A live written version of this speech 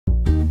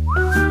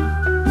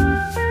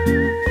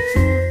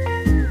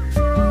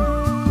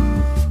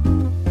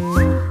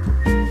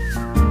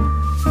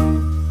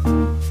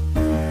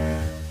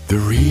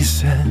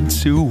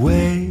to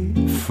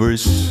wait for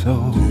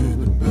so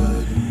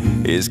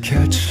is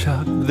catch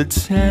up the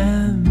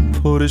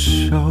tempo to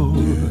show.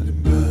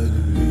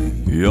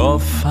 You'll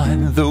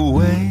find the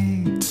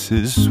weight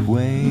is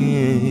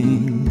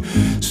swaying,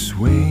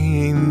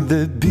 swaying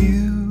the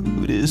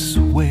beauty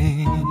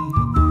swing,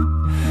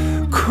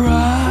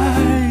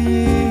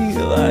 crying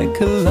like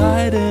a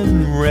light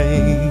and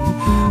rain,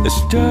 a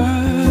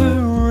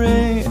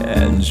stirring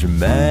and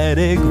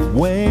dramatic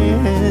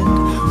wind,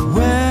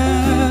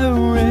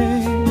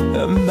 wearing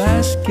a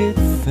masked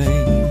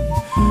thing,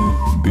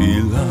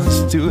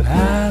 belongs to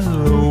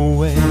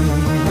Halloween.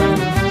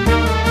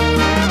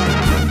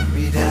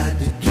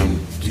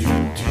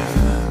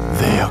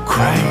 They are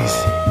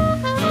crazy.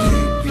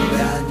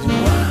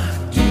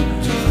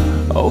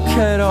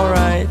 Okay,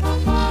 alright.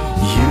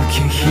 You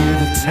can hear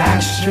the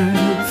texture,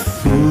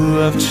 full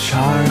of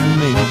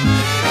charming.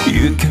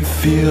 You can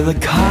feel the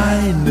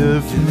kind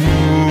of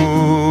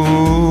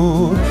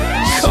mood.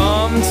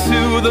 Come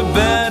to the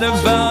bed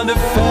about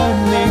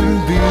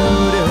defending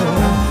beauty.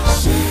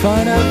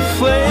 Find a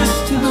place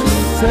to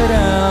sit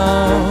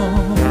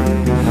down.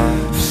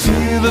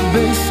 Feel the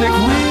basic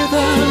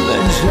rhythm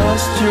and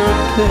just your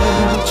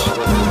pitch.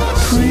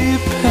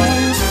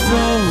 Prepare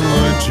for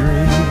a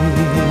dream.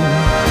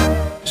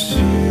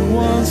 She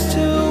wants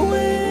to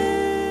win.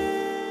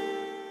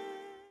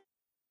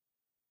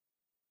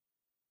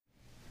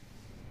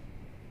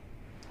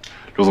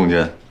 卢总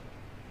监，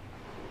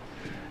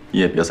你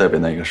也别再为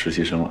那个实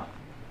习生了。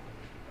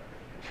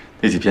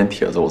那几篇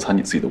帖子，我猜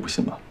你自己都不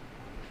信吧？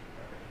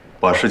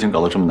把事情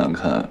搞得这么难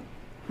看，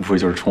无非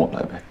就是冲我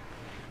来呗。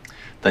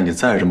但你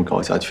再这么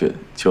搞下去，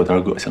就有点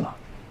恶心了。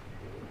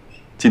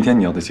今天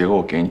你要的结果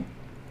我给你，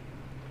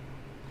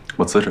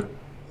我辞职。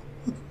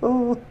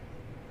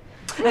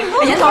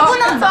严头不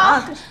能走。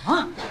干什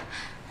么？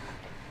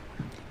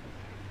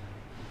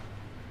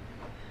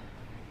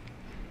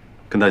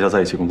跟大家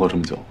在一起工作这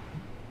么久，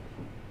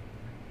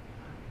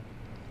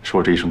是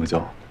我这一生的骄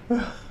傲。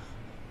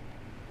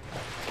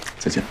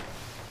再见。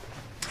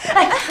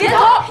哎，严头，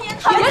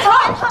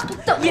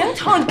严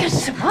头，你干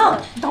什么？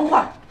你等会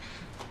儿。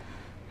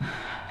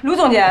卢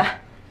总监，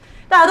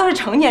大家都是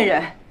成年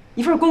人，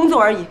一份工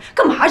作而已，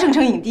干嘛争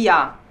成影帝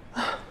啊？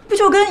不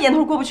就跟严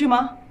头过不去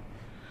吗？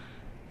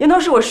严头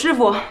是我师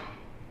傅，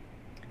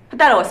他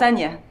带了我3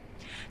年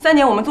，3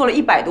年我们做了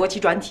100多期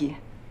专题，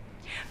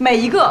每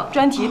一个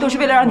专题都是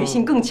为了让女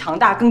性更强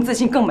大、更自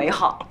信、更美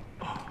好。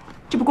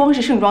这不光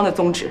是盛装的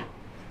宗旨，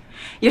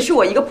也是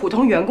我一个普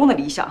通员工的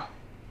理想。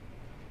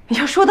你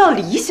要说到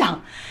理想，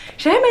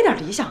谁还没点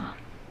理想啊？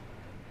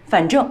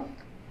反正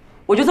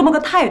我就这么个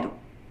态度。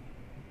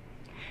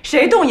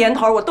谁动严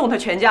头，我动他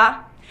全家；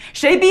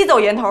谁逼走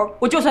严头，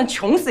我就算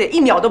穷死也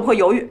1秒都不会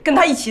犹豫，跟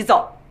他一起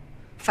走。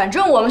反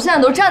正我们现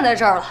在都站在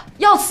这儿了，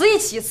要辞一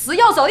起辞，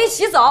要走一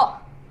起走。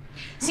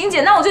邢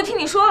姐，那我就听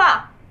你说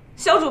了。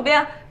肖主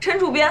编、陈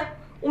主编，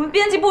我们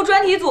编辑部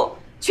专题组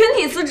全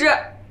体辞职。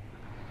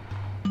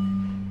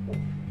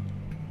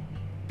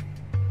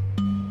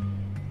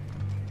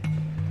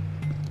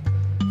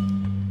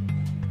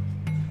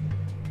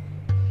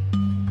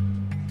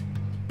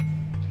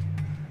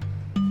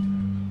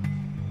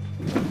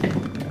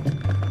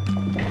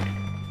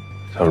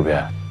肖主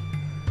编，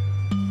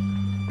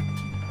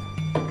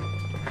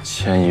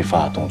牵一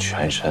发动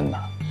全身呐，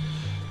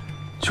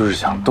就是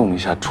想动一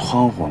下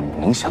窗户，你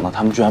能想到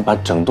他们居然把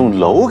整栋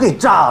楼给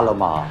炸了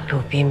吗？陆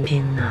彬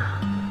彬呐，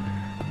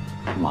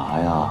干嘛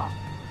呀？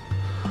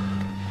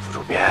副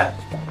主编，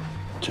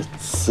这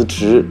辞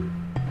职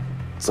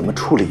怎么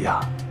处理呀？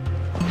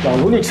老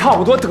卢，你差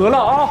不多得了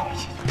啊！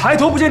抬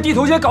头不见低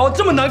头见，搞得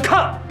这么难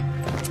看。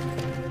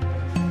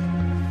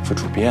副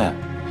主编。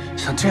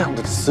像这样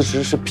的辞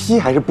职是批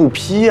还是不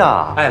批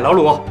呀？哎，老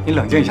鲁，你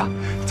冷静一下，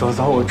走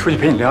走，我出去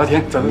陪你聊聊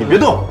天。走，你别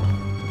动，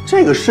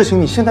这个事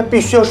情你现在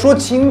必须要说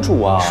清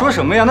楚啊！说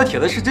什么呀？那帖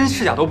子是真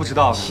是假都不知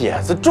道。帖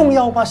子重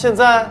要吗？现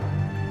在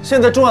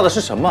重要的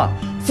是什么？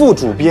副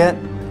主编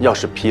要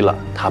是批了，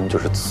他们就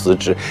是辞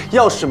职；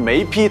要是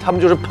没批，他们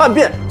就是叛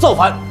变造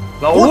反。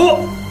老卢，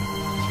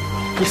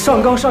你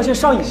上纲上线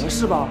上瘾了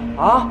是吧？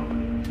啊，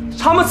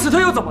他们辞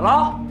退又怎么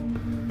了？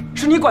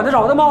是你管得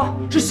着的吗？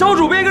是肖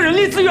主编一个人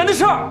力资源的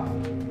事儿。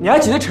你还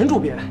挤兑陈主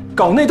编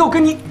搞内斗，给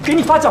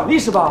你发奖励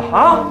是吧？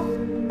啊！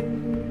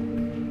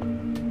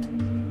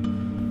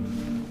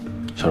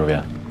肖主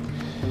编，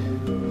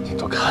你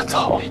都看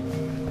到了，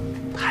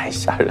太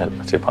吓人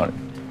了，这帮人。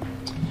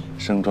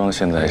盛装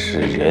现在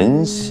是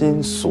人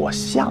心所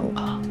向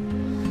啊！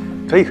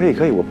可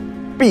以，我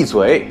闭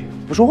嘴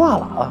不说话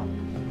了啊！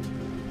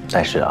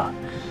但是啊，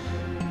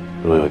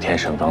如果有一天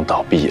盛装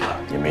倒闭了，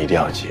你们一定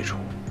要记住，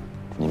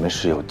你们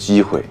是有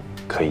机会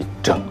可以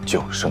拯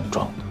救盛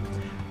装的。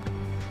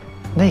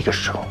那个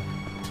时候，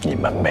你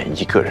们每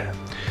一个人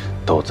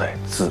都在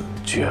自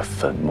掘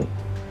坟墓。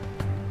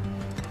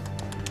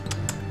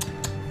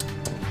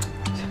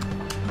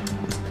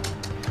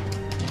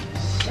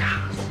吓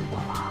死我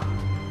了！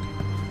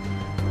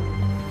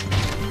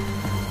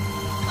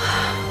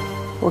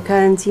我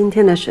看今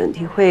天的审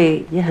题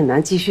会也很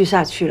难继续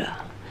下去了。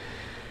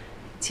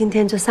今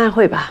天就散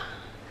会吧，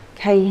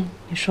开音，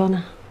你说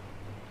呢？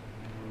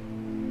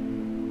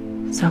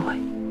散会。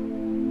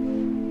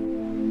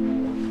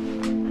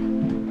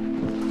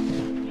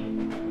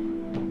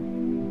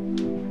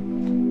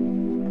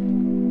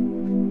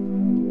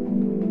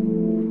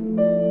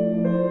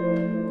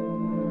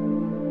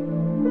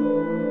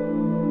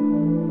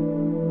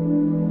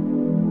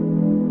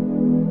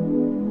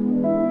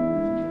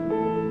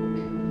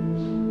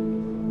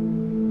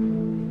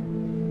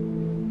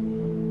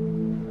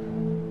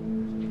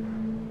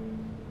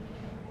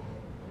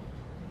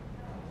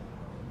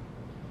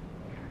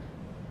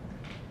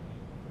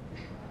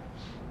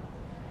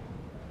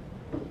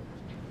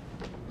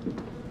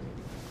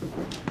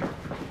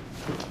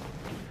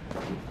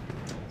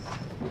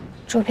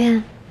主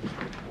编，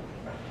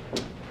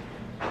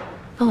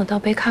帮我倒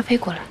杯咖啡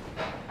过来。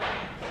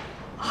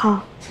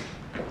好。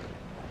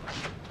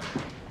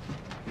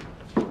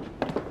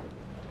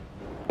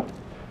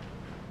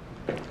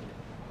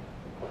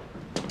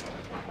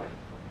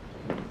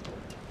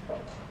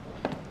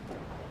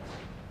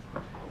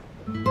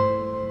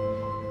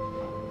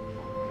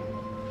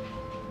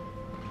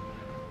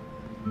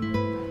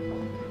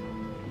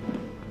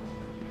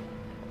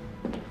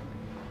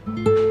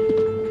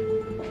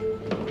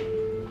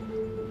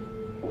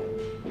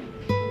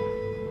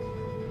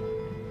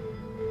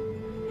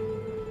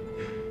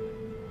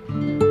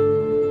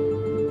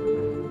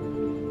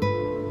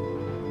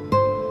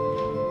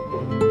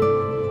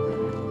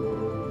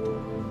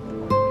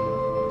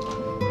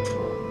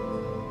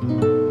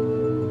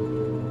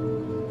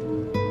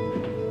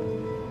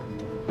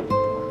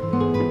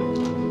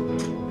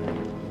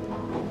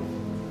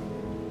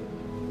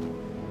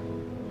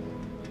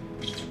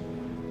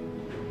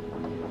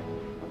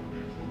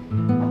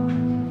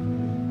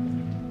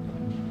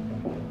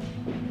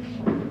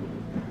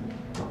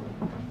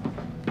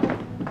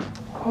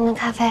您的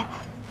咖啡，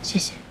谢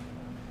谢。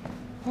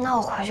那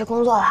我回去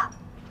工作了。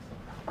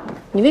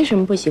你为什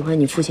么不喜欢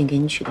你父亲给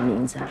你取的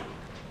名字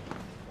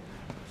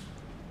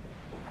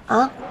啊？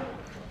啊？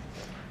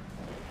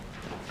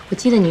我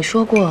记得你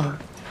说过，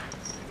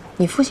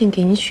你父亲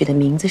给你取的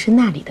名字是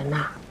那里的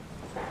那，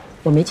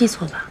我没记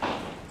错吧？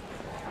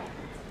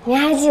您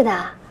还记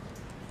得？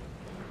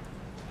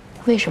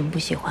为什么不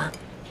喜欢？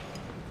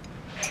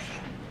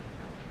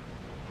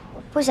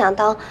我不想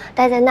当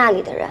待在那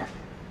里的人，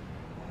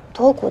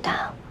多孤单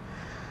啊！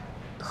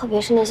特别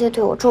是那些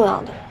对我重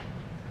要的人。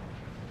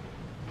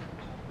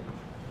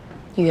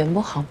语言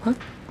不好吗？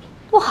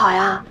不好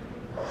呀，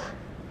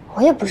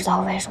我也不知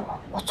道为什么，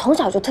我从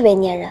小就特别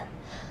粘人。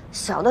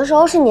小的时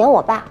候是粘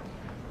我爸，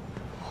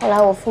后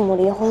来我父母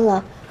离婚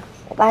了，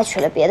我爸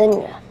娶了别的女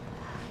人。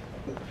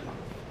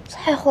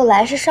再后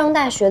来是上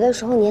大学的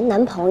时候粘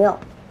男朋友，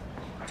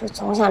就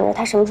总想着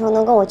他什么时候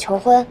能跟我求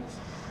婚，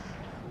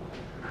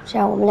这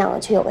样我们两个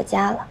就有个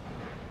家了。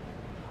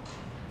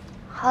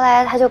后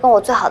来他就跟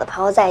我最好的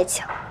朋友在一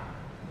起了。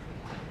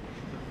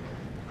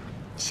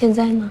现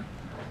在呢？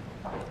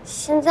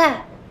现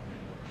在，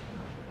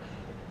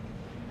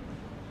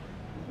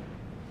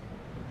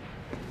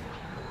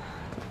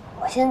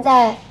我现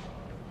在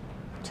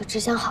就只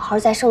想好好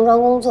在盛庄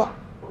工作。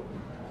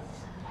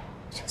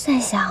就在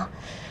想，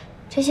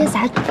这些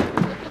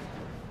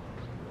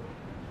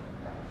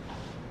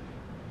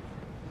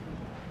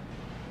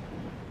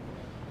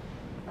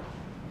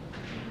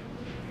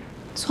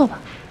坐吧。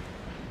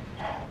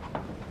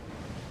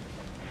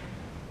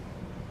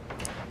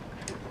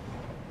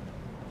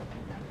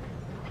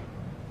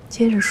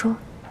接着说。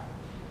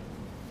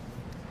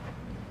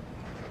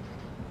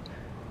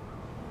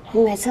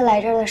我每次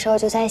来这儿的时候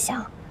就在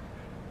想，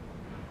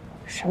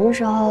什么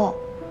时候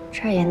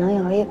这儿也能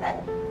有一本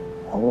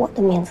有我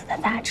的名字的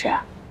杂志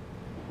啊？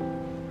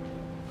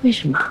为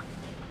什么？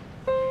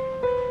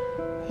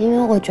因为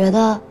我觉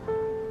得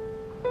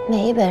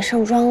每一本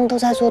盛庄都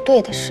在做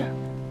对的事。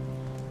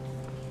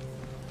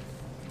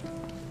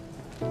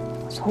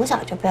我从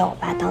小就被我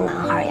爸当男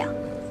孩养，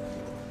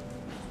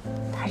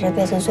他这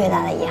辈子最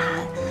大的遗憾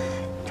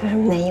就是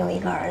没有一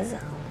个儿子。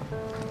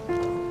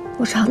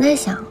我常在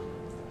想，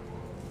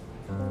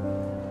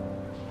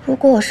如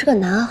果我是个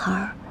男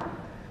孩，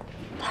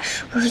他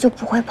是不是就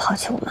不会抛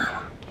弃我妈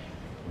了？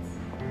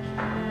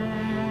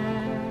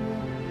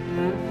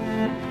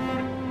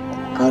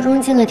高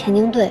中进了田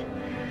径队，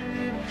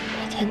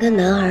每天跟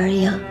男孩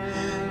一样，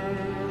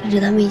跟着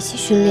他们一起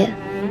训练。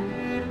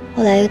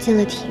后来又进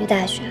了体育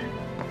大学。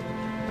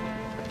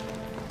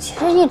其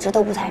实一直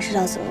都不太知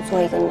道怎么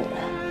做一个女人。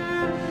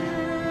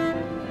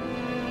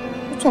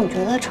我总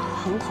觉得长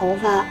头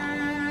发、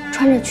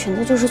穿着裙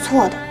子就是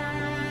错的，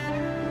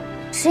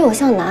只有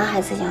像男孩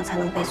子一样才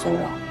能被尊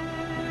重。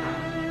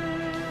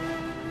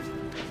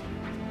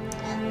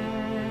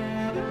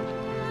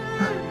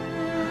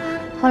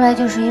后来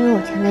就是因为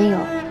我前男友，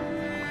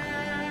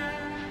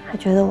他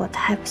觉得我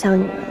太不像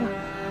女人了，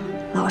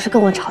老是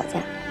跟我吵架。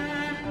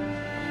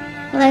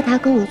后来他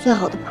跟我最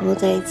好的朋友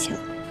在一起了，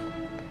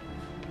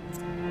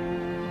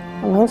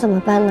我能怎么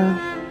办呢？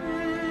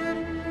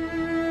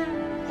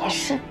也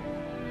是，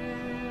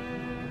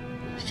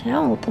谁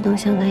让我不能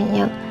像他一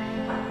样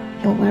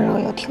又温柔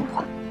又听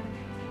话？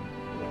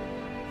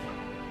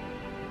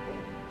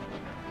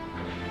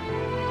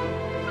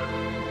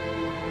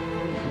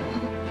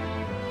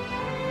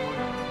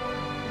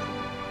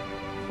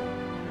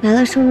来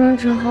了盛庄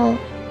之后，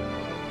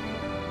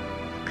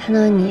看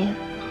到你，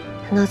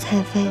看到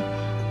蔡飞，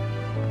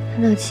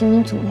看到齐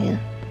民祖民，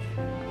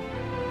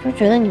就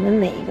觉得你们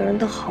每一个人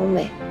都好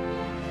美，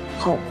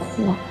好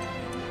活，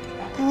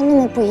但又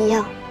那么不一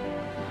样。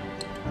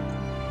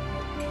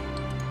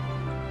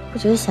我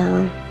就想，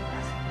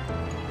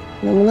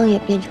能不能也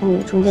变成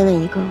你中间的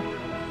一个？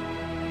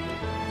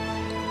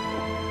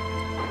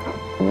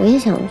我也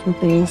想做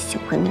被人喜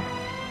欢的人。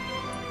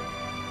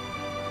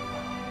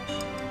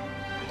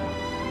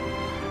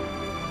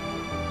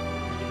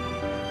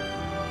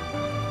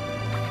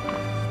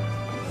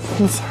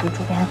对不起啊，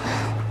主编，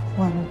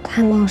我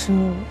太冒失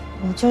了，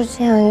我就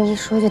这样一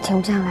说就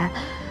停不下来。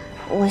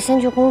我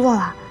先去工作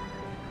了。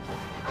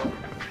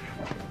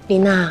李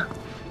娜，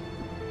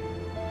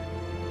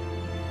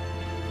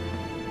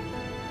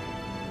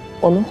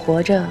我们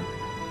活着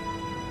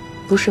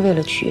不是为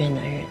了取悦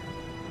男人，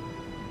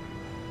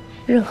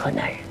任何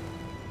男人。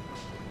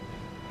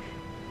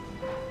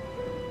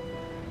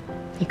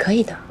你可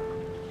以的。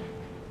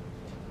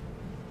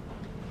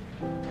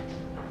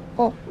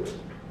哦。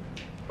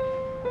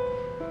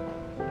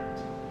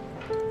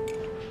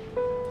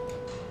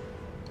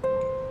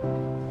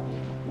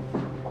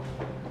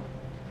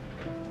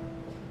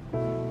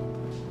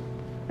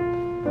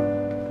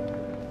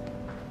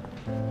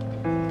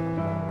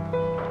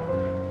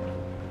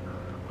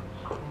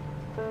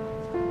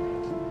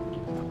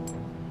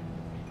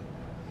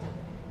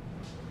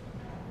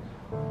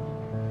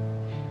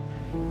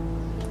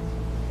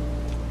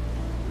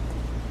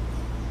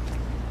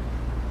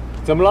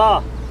怎麼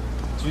啦？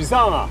沮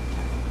喪啊？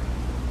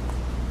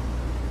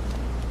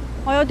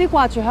我有啲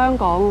掛住香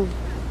港。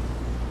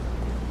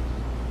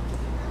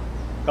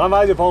咁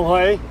快就放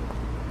棄？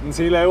唔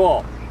似你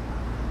喎。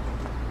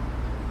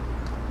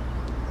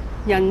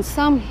人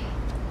心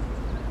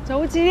就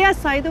好似呢一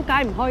世都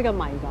解唔開嘅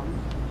謎咁。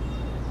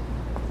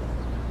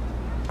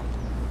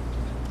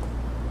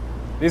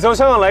你從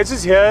香港來之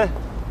前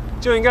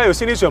就應該有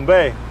心理準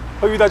備，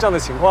會遇到這樣的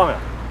情況呀。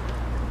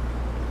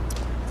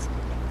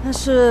但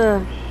是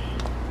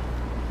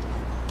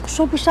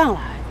說不上來，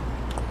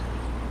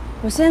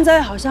我現在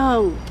好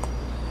像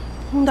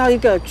碰到一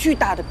個巨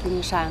大的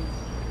冰山，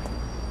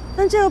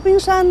但這個冰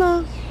山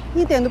呢，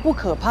一點都不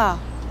可怕，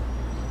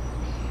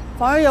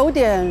反而有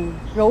點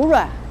柔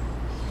軟，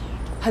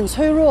很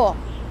脆弱。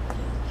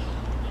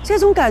這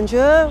種感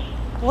覺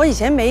我以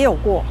前沒有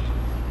過。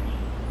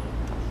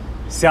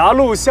狹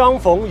路相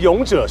逢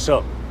勇者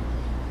勝，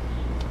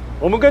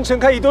我們跟陳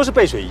開義都是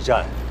背水一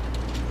戰，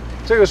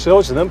這個時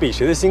候只能比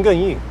誰的心更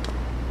硬，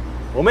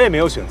我們也沒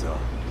有選擇。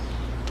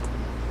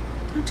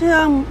那這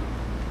樣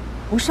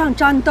不像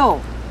戰鬥，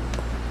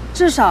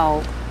至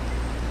少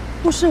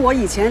不是我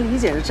以前理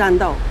解的戰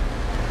鬥。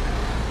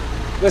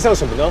那像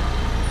什麼呢？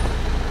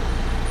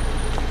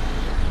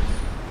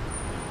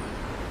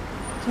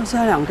就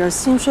像兩個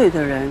心碎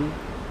的人，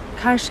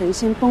看誰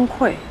先崩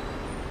潰。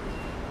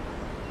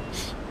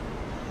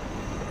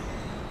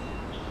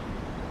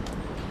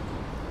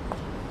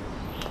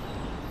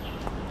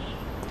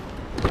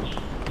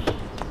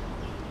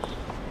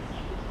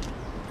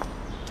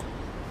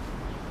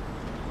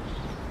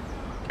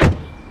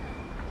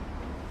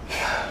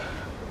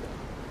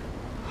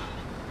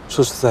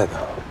說實在的，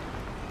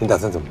你打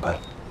算怎麼辦？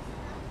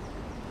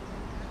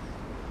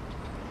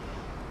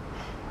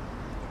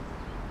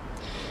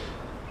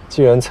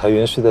既然裁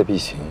員勢在必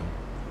行，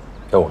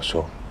要我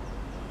說，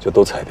就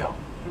都裁掉，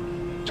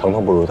長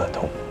痛不如短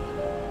痛。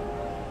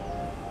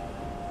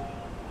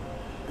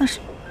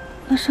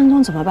那盛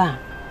總怎麼辦？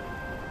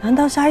難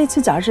道下一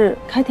次雜誌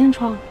開天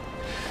窗？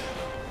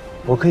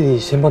我可以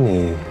先幫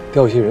你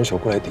調一些人手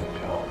過來頂着，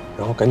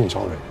然後趕緊招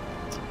人。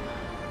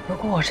如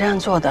果我這樣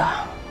做的，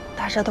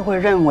大家都會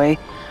認為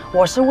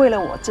我是為了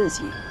我自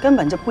己，根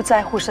本就不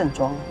在乎盛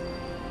裝。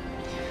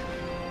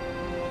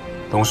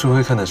董事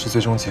會看的是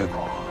最終結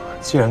果，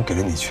既然給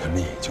了你權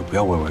力，就不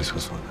要畏畏縮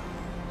縮的。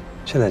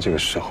現在這個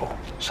時候，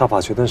殺伐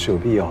決斷是有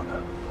必要的。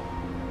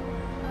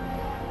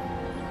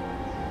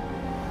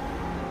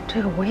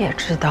這個我也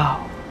知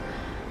道，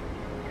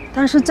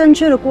但是正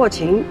確的過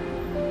程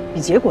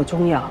比結果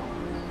重要。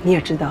你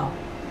也知道，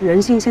人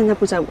性現在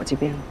不在我這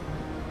邊。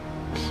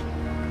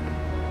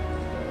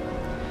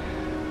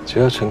只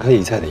要陳開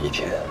義在的一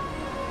天，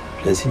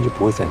人心就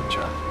不會在你這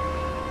兒。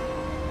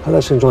他在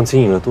盛莊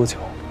經營了多久？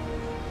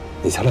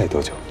你才來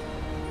多久？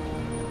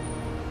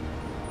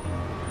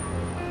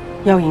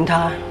要贏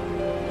他，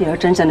也要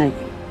真正的贏，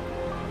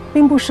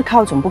並不是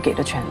靠總部給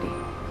的權利，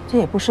這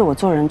也不是我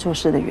做人做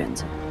事的原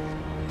則。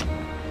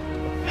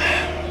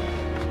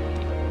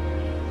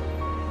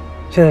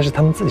現在是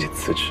他們自己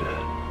辭職，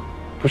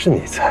不是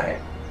你裁。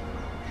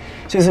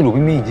這次魯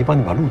冰冰已經幫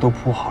你把路都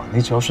鋪好了，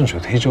你只要順水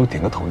推舟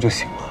點個頭就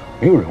行了。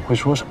沒有人會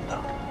說什麼的。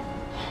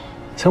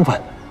相反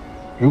的，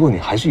如果你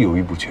還是猶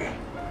豫不決，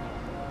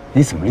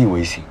你怎麼立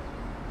威信？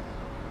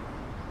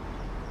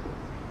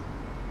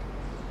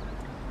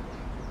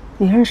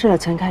你認識了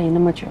陳開義那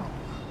麼久，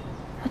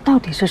他到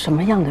底是什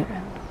麼樣的人？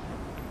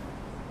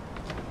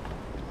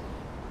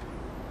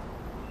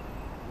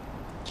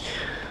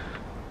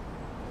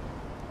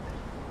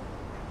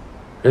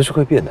人是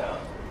会变的啊。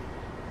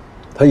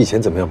他以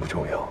前怎么样不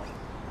重要，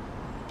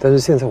但是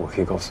现在我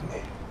可以告诉你，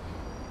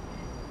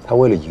他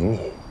为了赢你，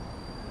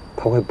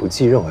他会不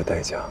计任何代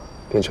价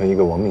变成一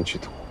个亡命之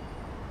徒。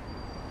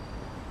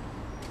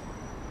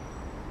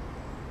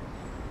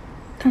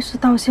但是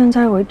到现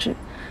在为止，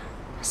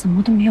他什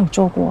么都没有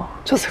做过，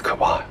这才可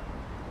怕呀！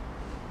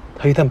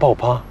他一旦爆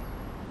发，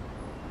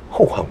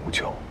后患无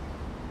穷。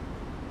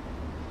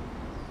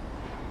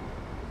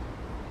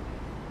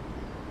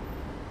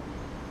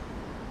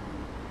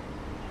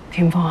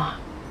屏风啊，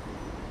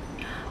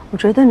我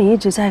觉得你一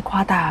直在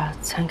夸大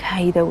陈开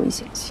一的危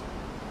险性。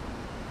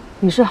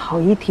你是好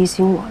意提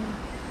醒我呢，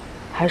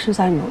还是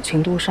在某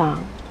程度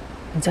上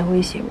你在威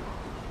胁我？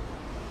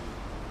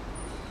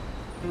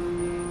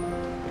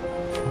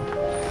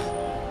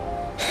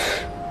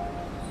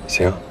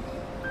行，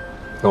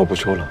那我不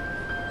说了。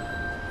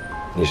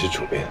你是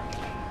主编，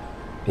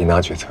你拿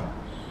决策。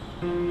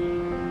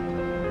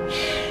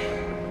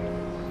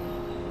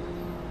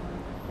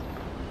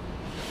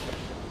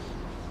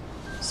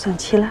生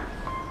气了？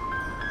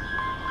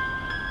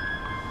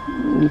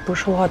你不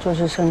说话就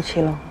是生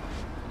气了。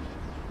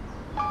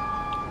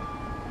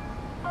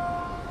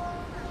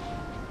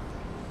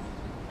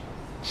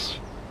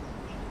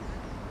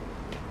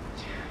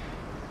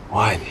我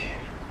爱你，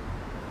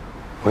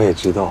我也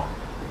知道，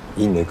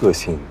以你的个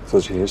性做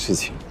这件事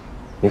情，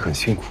你很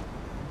辛苦。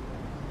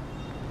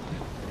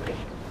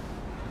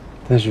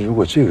但是如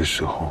果这个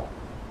时候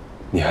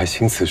你还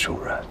心慈手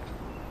软，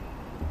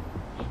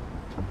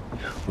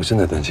我真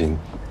的担心，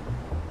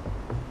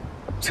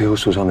最后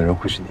受伤的人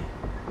会是你。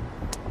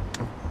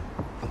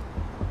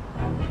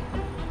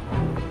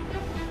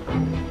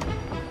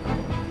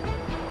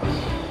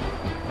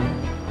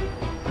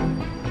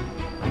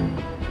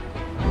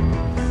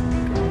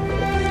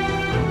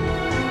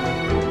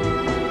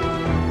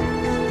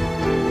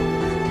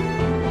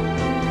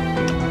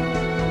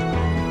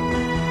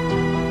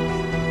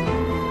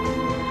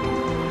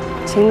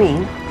秦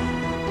明，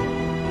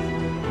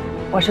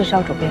我是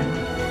肖主编。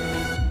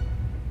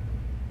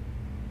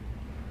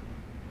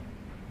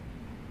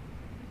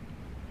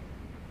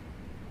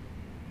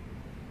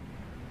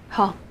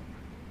好，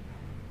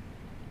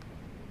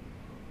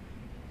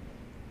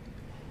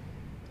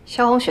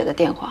萧红雪的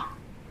电话，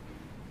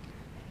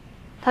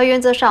他原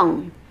则上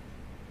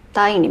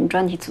答应你们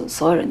专题组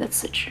所有人的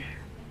辞职，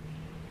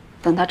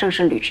等他正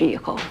式履职以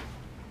后，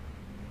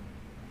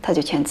他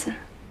就签字。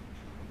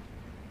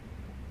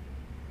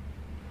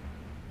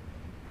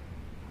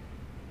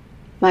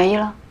满意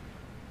了？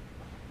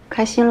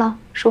开心了？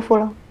舒服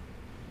了？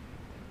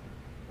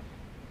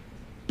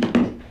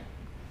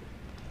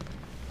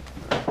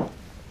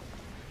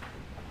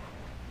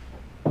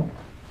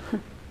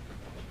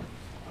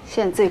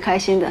现在最开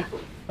心的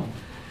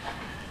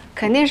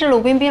肯定是鲁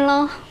冰冰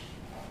了，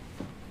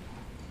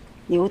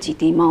有几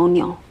滴猫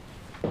尿。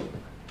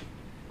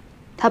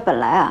他本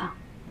来啊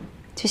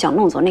就想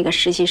弄走那个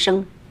实习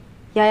生，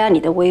压压你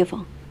的威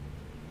风，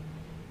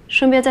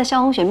顺便在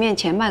萧红雪面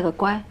前卖个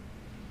乖。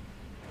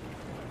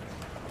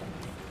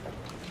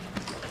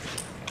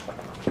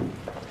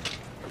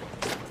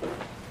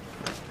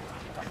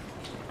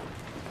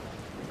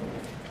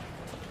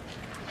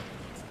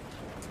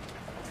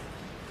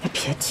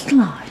别听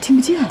了，听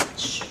不见。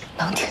嘘，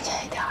能听见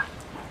一点。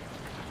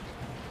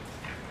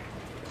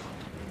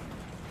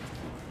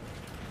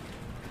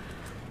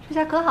这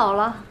下可好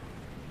了，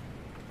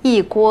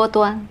一锅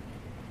端，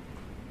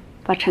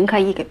把陈开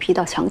一给批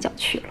到墙角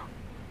去了。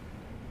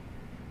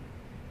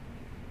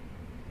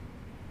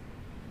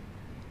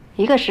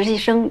一个实习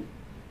生，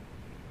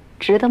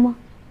值得吗？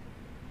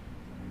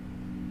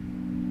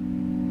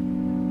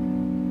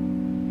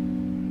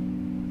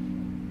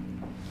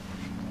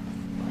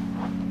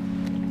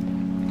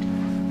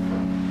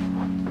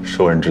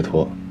受人之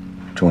托，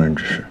忠人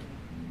之事。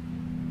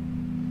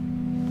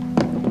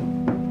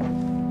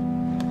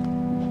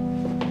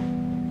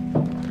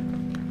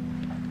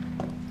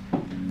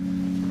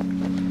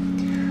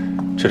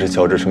这是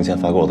乔治生前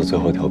发给我的最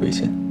后一条微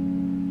信。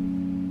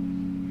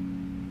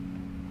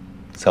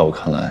在我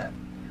看来，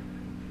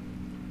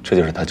这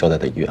就是他交代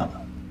的遗愿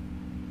了。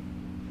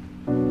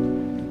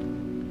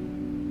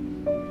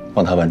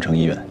帮他完成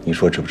遗愿，你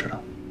说值不值得？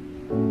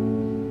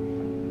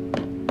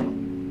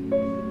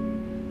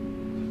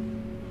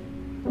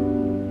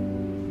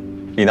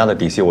李娜的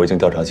底细我已经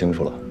调查清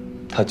楚了，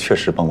她确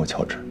实帮过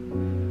乔治，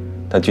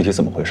但具体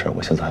怎么回事，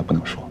我现在还不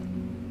能说。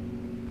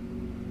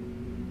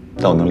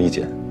但我能理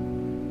解，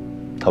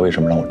她为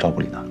什么让我照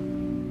顾李娜。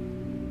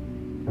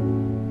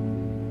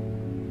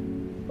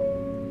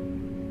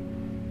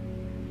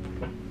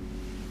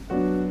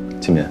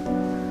金敏，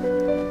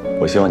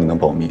我希望你能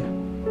保密，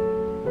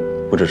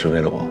不只是为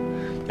了我，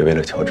也为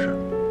了乔治，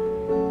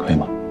可以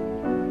吗？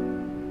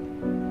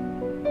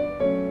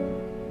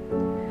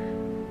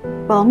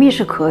保密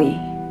是可以，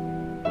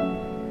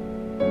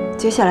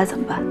接下来怎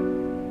么办？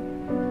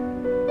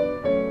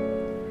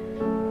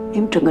你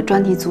们整个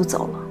专题组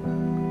走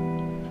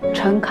了，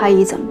陈开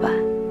一怎么办？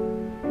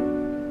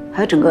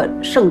还有整个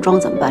盛庄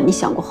怎么办？你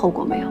想过后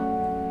果没有？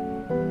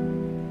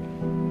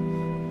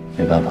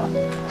没办法，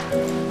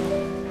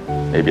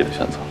没别的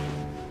选择。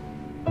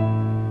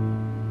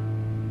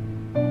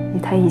你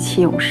太意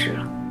气用事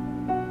了，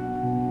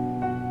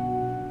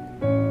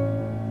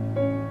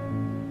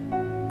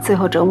最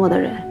后折磨的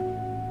人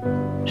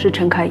是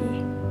陈开怡。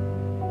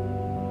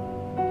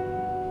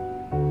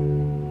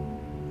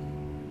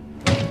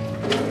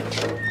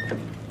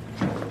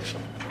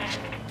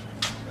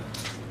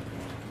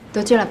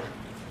都进来吧。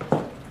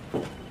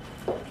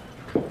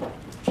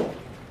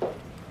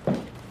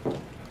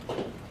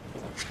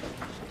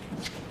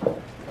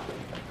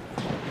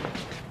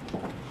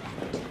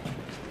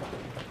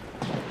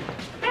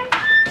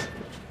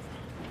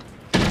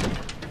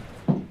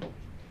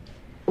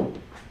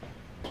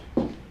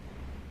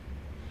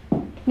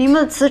你们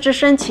的辞职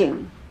申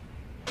请，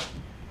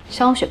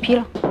向我雪批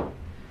了。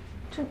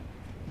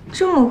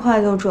这么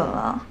快就准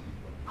了？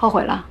后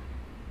悔了？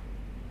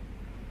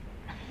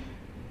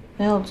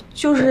没有，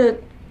就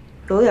是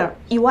有点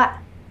意外。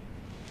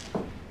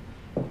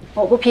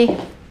我不批。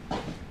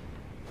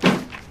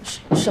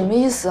什么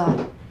意思啊？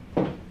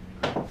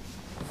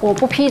我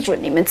不批准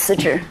你们辞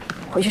职，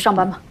回去上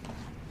班吧。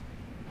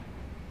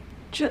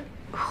这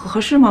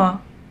合适吗？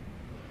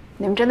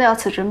你们真的要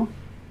辞职吗？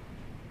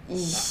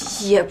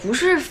也不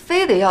是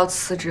非得要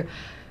辞职，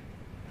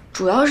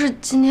主要是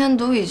今天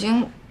都已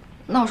经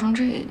闹成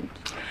这。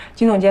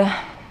金总监，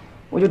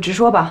我就直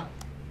说吧，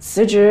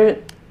辞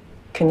职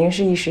肯定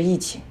是一时义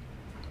气，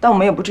但我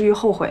们也不至于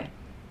后悔。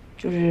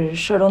就是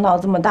事儿都闹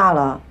这么大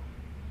了，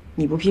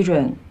你不批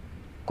准，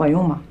管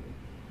用吗？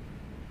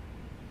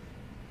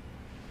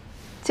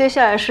接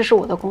下来是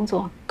我的工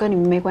作，跟你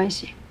们没关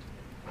系，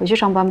回去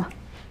上班吧。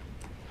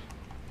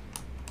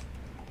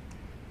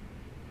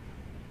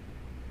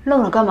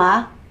愣着干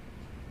嘛？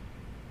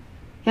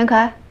严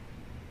凯，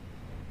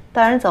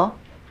带人走。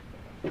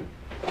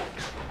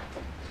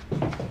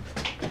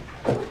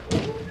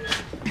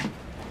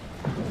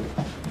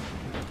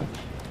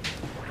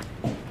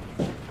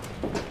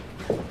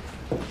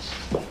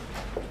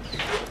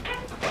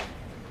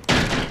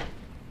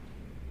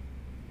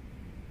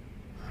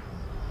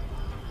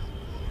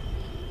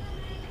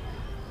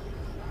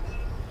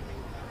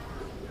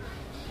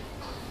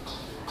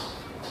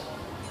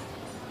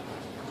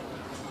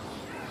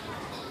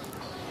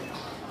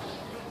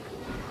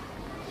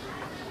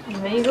你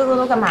们一个个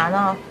都干嘛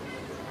呢？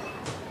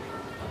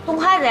动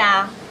筷子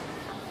呀！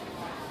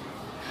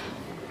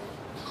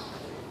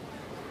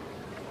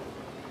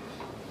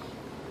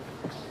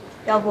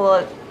要不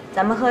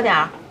咱们喝点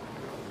儿？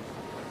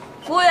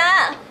服务员，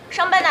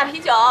上半打啤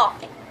酒。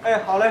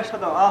哎，好嘞，稍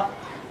等啊。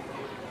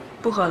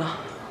不喝了，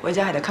回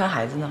家还得看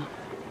孩子呢。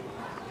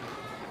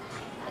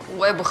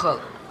我也不喝了，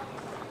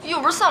又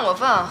不是散伙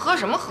饭，喝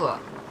什么喝？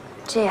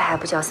这还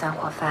不叫散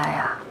伙饭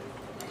呀，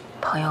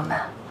朋友们，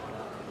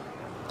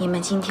你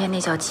们今天那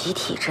叫集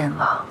体阵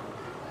亡。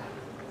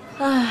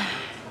唉，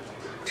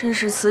真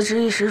是辞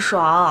职一时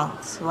爽，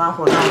辞完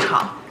火葬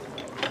场。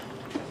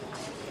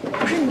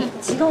不是你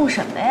激动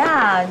什么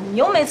呀？你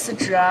又没辞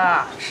职。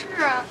是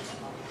啊，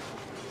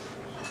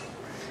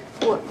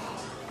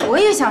我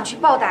也想去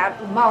暴打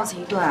鲁帽子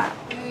一顿。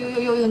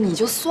哟，你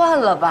就算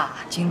了吧，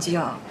晶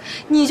晶，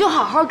你就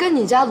好好跟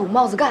你家鲁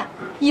帽子干，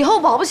以后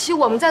保不齐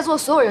我们在座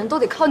所有人都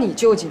得靠你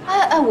救济。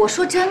哎，我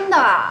说真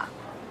的，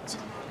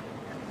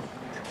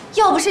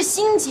要不是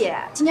欣姐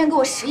今天给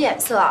我使眼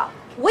色，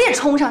我也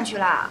冲上去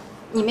了。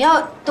你们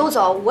要都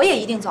走，我也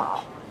一定走。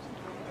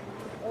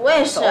我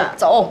也是，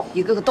走，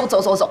一个个都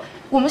走。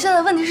我们现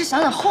在问题是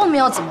想想后面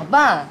要怎么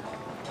办。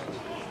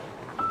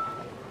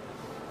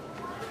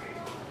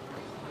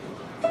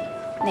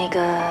那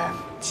个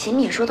秦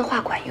敏说的话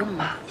管用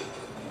吗？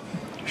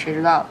谁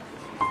知道？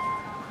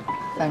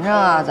反正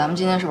啊，咱们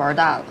今天是玩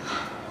大了，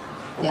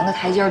连个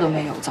台阶都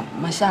没有，怎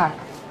么下来？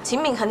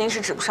秦敏肯定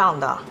是指不上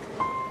的。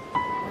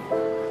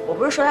我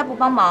不是说他不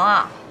帮忙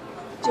啊，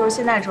就是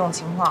现在这种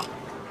情况，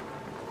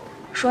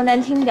说难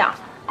听点，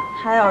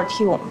他要是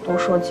替我们多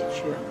说几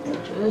句，我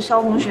觉得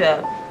萧红雪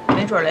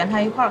没准连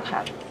他一块儿开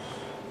了。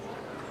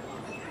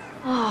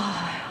哎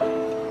呀，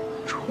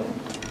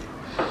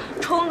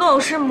冲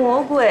动是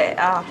魔鬼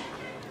啊！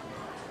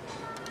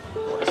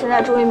我现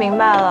在终于明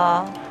白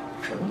了，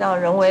什么叫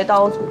人为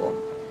刀俎，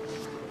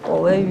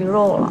我为鱼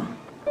肉了。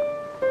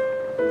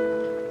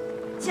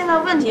现在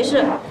问题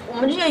是我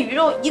们这些鱼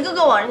肉一个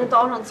个往人家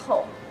刀上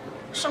凑，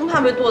生怕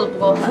被剁得不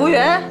够狠。服务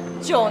员，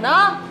酒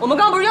呢？我们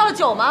刚不是要了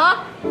酒吗？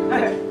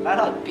哎，来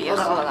了。别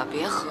喝了，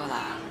别喝了。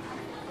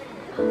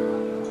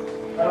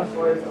来了，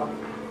不好意思啊。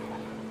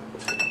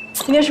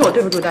今天是我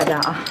对不住大家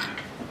啊，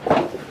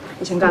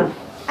我先干了。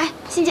哎，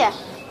欣姐，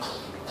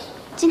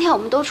今天我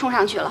们都冲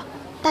上去了，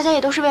大家也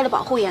都是为了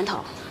保护源头，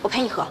我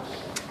陪你喝。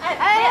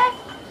哎，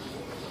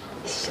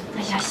行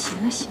了呀，行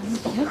了，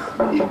别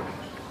喝。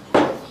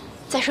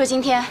再说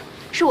今天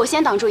是我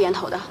先挡住源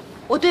头的，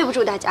我对不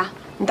住大家。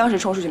你当时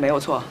冲出去没有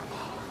错，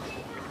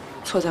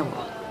错在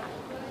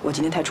我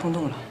今天太冲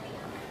动了。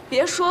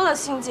别说了，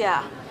欣姐，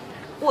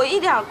我一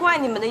点怪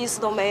你们的意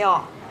思都没有。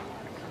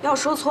要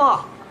说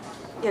错，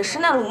也是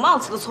那鲁帽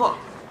子的错。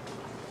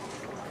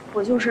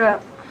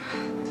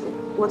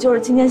我我就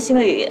是今天心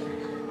里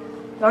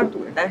有点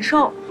堵着难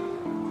受。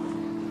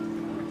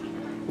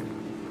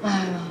哎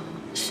呀，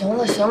行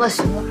了行了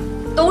行了，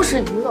都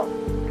是鱼肉，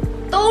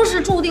都是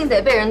注定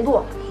得被人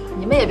剁。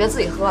你们也别自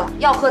己喝了，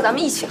要喝咱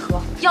们一起喝，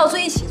要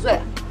醉一起醉。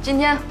今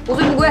天不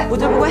醉不归，不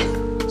醉不归。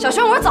小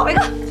轩，我说走一个，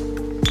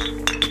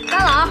干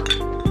了啊！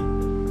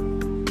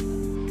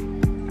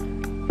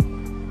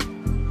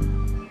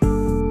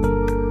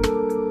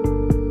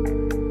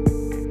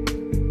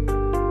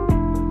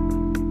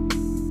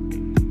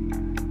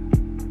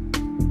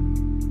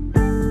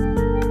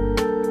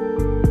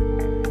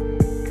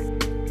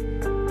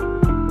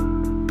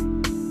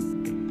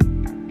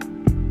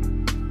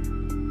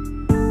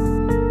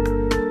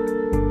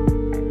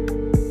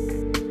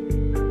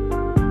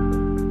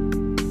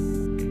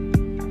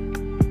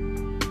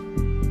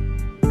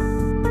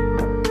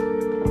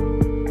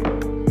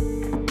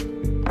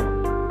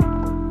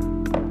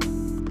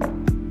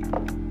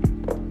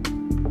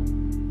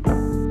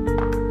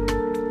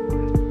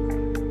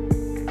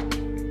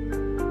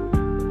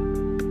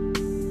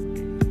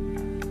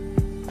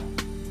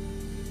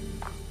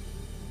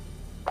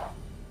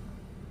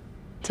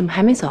怎么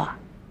还没走啊？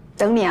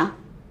等你啊。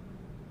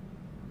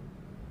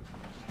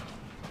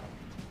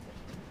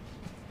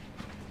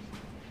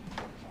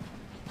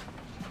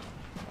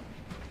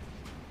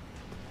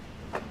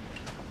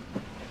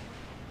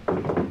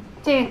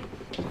进。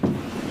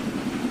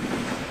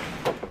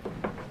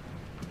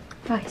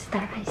不好意思打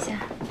扰一下。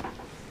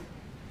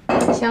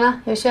行了，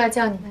有需要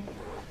叫你们。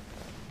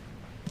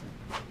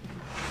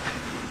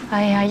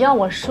哎呀，要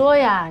我说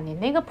呀，你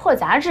那个破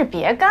杂志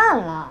别干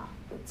了。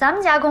咱们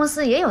家公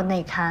司也有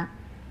内刊，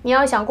你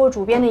要想过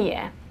主编的瘾，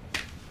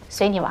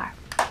随你玩。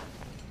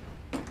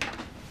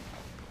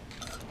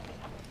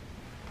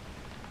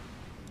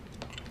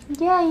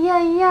呀呀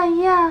呀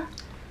呀，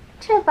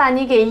这把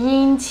你给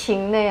殷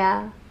勤的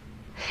呀！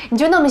你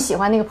就那么喜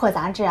欢那个破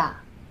杂志啊？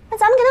那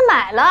咱们给他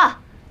买了，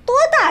多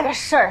大个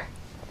事儿！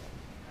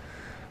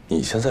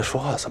你现在说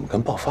话怎么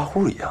跟暴发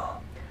户一样？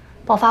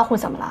暴发户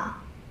怎么了？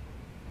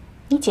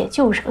你姐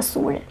就是个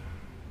俗人。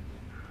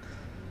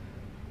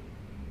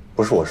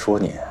不是我说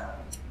你，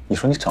你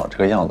说你长这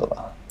个样子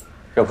吧，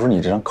要不是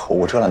你这张口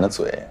无遮拦的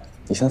嘴，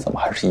你现在怎么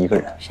还是一个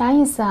人？啥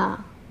意思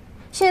啊？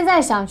现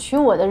在想娶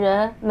我的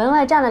人，门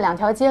外站了2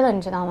条街了，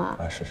你知道吗？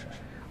啊，是。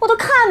我都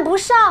看不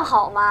上，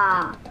好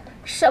吗？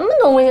什么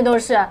东西都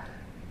是。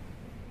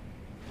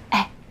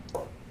哎，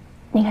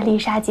那个丽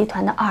莎集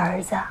团的2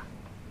儿子，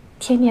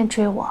天天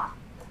追我，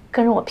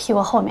跟着我屁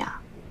股后面。哎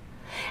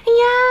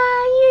呀，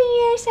月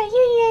月，小月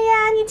月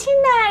呀，你去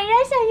哪儿呀，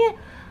小月？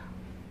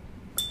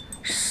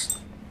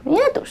人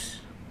家都是。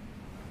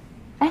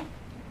哎，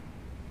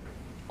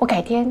我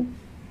改天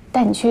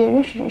带你去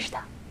认识认识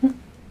他。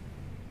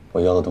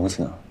我要的东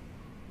西呢？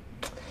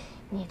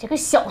你这个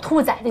小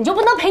兔崽子，你就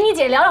不能陪你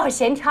姐聊会儿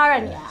闲天啊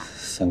你？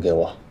先给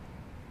我。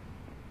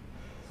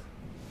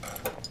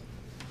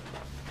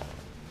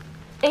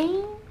哎，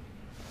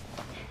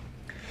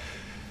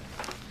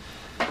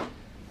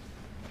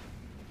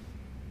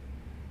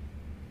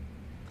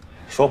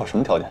说吧，什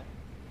么条件？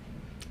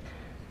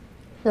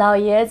老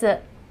爷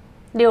子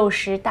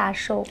60大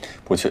寿。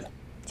不去。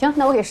行，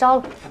那我给烧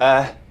了。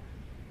哎。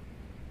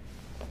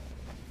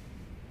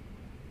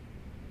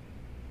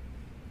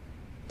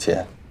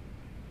姐。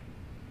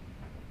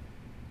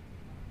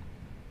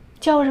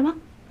叫我什么？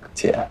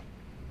姐。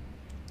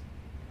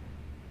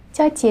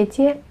叫姐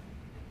姐。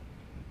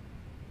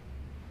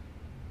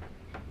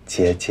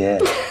姐姐。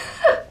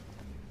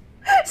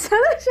行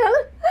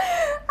了，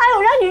哎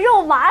呦，让你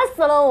肉麻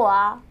死了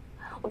我！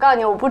我告诉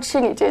你，我不吃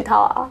你这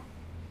套啊。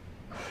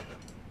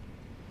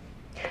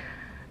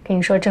跟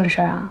你说正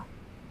事儿啊。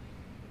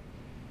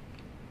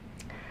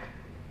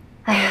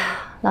哎呀，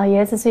老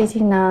爷子最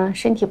近呢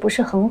身体不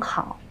是很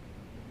好，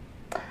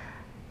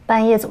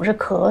半夜总是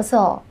咳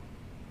嗽，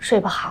睡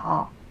不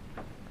好。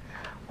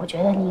我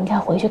觉得你应该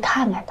回去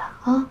看看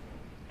他啊。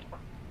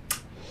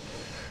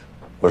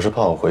我是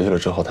怕我回去了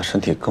之后他身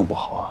体更不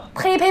好啊。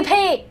呸呸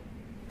呸！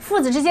父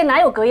子之间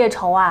哪有隔夜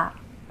仇啊？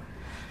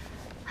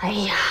哎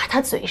呀，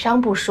他嘴上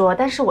不说，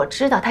但是我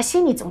知道他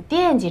心里总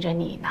惦记着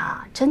你呢，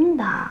真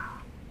的。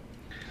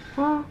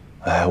啊。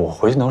哎，我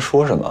回去能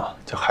说什么？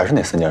就还是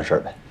那3件事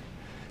呗，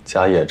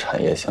家业、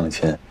产业、相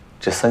亲，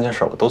这3件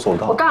事我都做不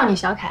到。我告诉你，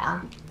小凯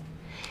啊，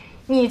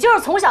你就是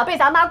从小被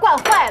咱妈惯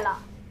坏了。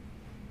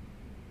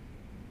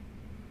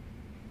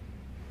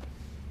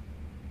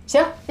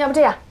行，要不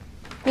这样，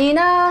你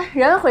呢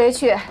人回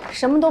去，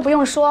什么都不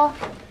用说，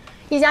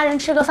一家人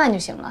吃个饭就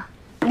行了，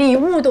礼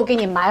物都给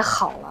你买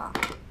好了。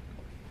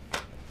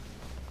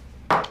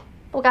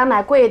不敢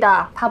买贵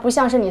的，怕不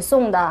像是你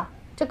送的，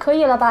这可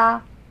以了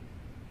吧？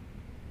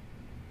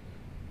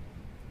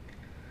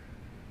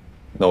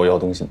那我要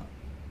东西呢？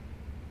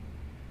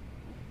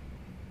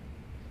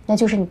那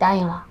就是你答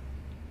应了。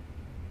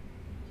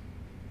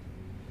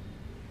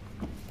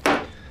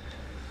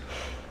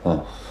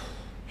嗯。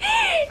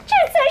这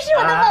才是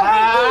我的宝贝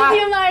弟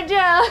弟嘛！这。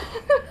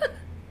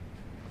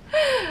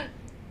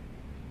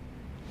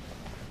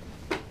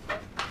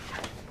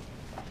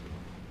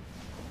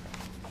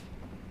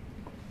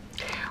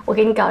我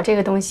给你搞这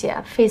个东西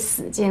费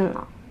死劲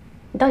了，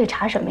你到底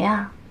查什么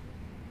呀？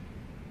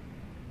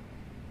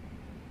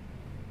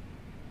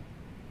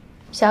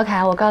小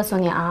凯，我告诉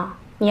你啊，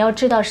你要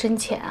知道深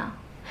浅啊，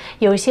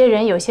有些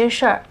人有些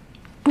事儿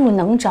不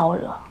能招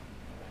惹。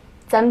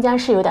咱们家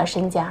是有点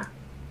身家，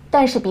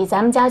但是比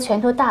咱们家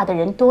拳头大的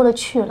人多了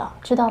去了，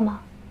知道吗？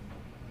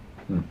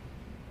嗯。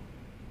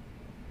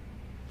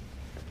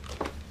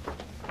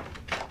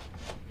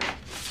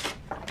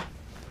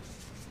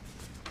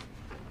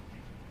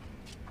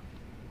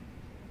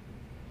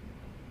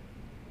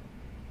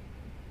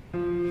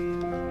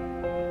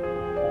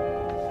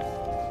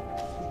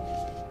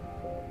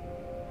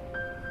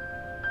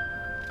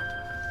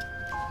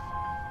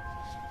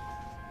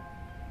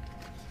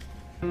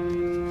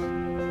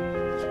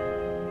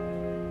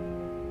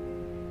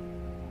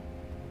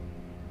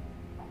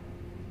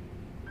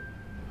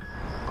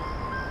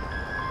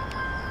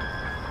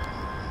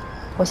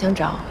我想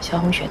找萧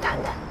红雪谈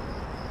谈。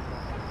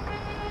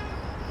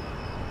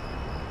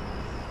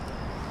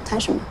谈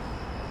什么？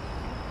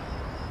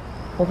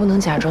我不能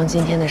假装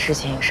今天的事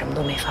情什么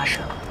都没发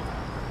生。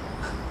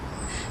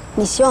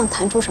你希望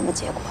谈出什么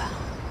结果呀？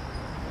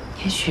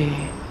也许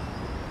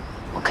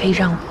我可以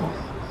让步。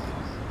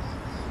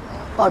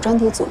保专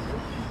题组。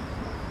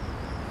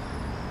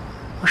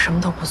我什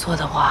么都不做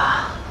的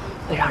话，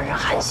会让人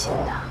寒心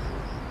的。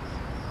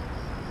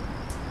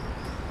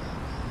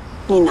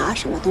你拿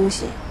什么东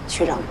西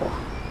去让步？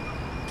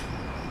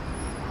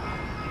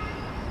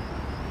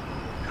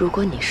如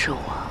果你是我，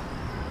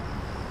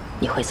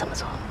你会怎么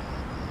做？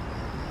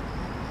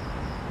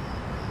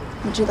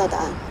你知道答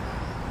案。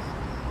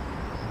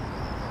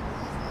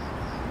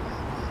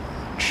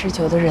持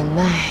久的忍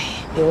耐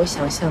比我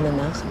想象的难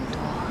很多。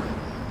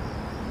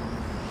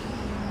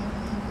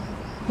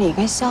你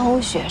跟萧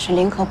红雪是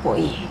零和博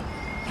弈，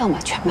要么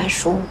全盘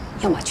输，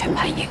要么全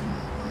盘赢，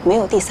没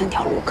有第三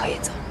条路可以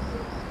走。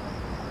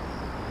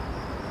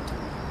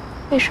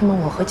为什么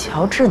我和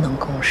乔治能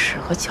共事，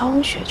和萧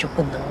红雪就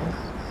不能呢？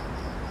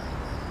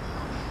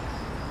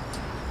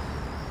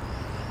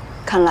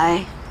看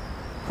来，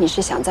你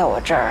是想在我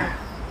这儿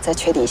再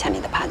确定一下你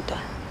的判断。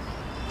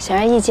显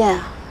而易见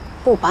啊，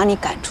不把你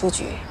赶出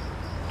局，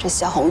这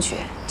萧红雪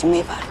就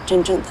没法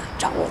真正的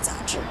掌握杂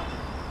志。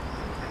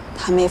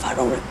她没法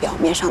容忍表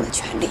面上的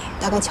权利，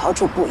她跟乔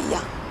治不一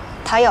样，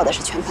她要的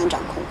是全盘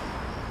掌控。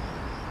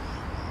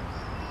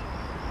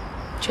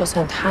就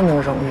算她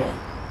能容忍，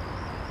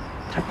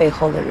她背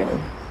后的人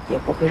也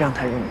不会让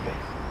她容忍。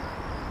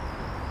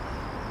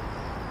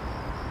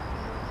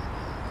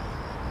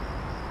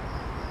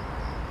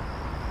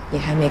你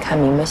还没看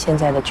明白现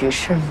在的局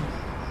势吗？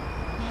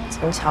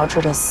从乔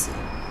治的死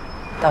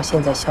到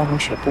现在萧红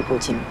雪步步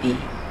紧逼，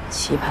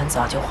棋盘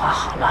早就画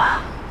好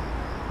了。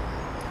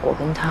我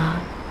跟他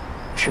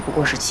只不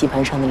过是棋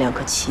盘上的2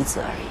颗棋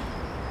子而已。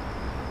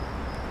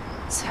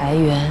裁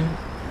员、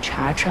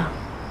查账，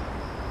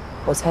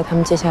我猜他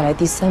们接下来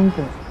第3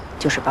步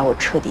就是把我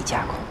彻底架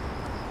空。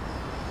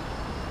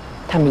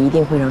他们一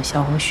定会让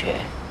萧红雪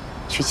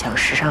去抢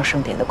时尚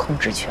盛典的控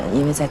制权，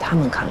因为在他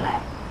们看来，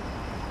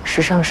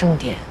时尚盛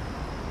典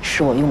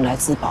是我用来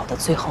自保的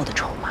最后的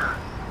筹码，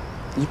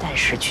一旦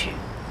失去，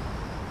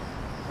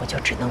我就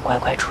只能乖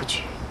乖出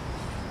局。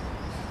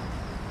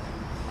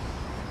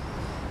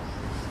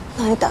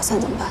那你打算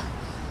怎么办？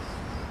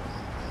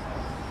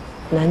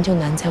难就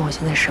难在我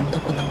现在什么都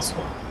不能做，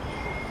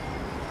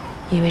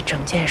因为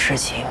整件事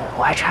情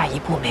我还差1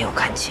步没有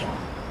看清，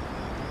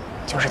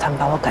就是他们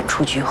把我赶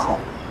出局后，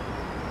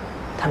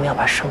他们要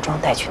把盛装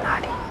带去哪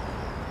里？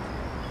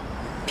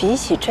比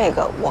起这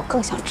个，我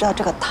更想知道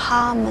这个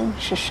他们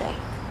是谁。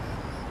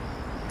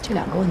这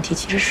2个问题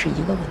其实是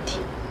一个问题。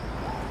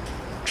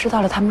知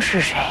道了他们是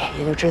谁，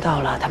也就知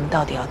道了他们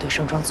到底要对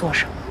盛装做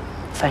什么，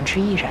反之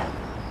亦然。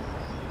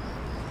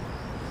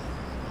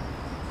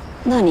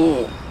那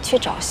你去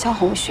找萧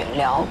红雪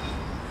聊，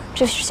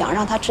就是想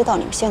让她知道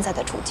你们现在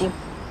的处境？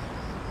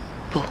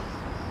不，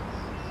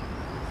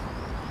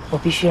我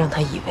必须让她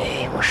以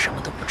为我什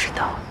么都不知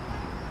道。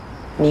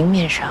明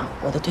面上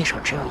我的对手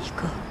只有一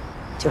个，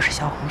就是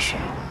萧红雪。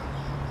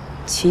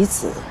棋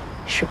子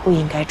是不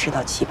应该知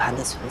道棋盘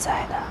的存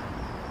在的。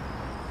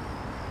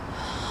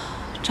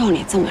照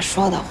你这么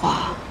说的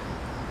话，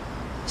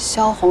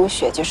萧红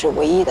雪就是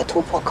唯一的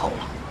突破口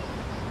了。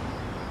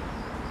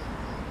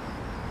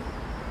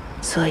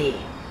所以，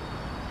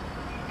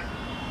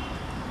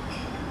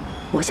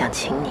我想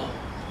请你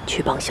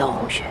去帮萧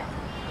红雪。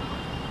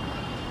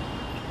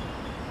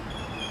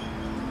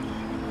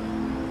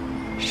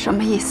什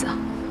么意思啊？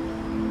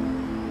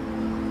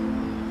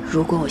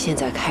如果我现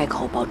在开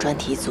口保专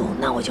题组，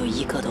那我就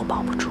一个都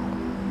保不住。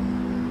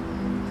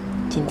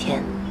今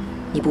天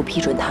你不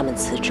批准他们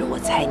辞职，我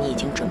猜你已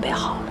经准备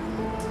好了。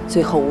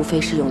最后无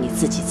非是用你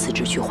自己辞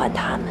职去换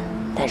他们。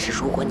但是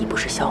如果你不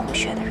是萧红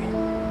雪的人，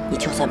你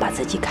就算把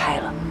自己开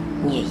了，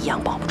你也一样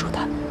保不住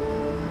他们。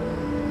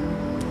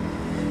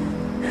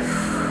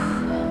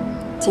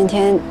今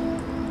天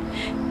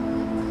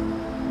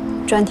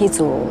专题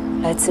组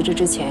来辞职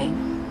之前，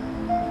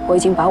我已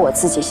经把我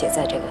自己写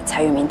在这个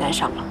裁员名单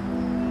上了，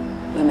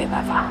我也没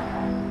办法。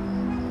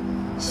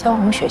萧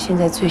红雪现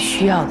在最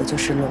需要的就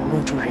是笼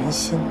络住人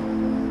心。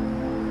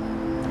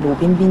鲁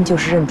彬彬就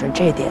是认准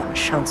这点了，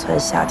上蹿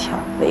下跳，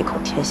唯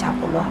恐天下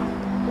不乱。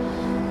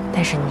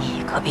但是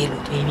你可比鲁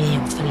彬彬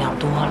有分量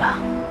多了。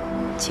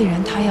既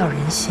然他要人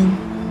心，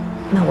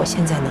那我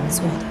现在能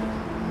做的，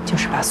就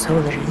是把所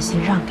有的人心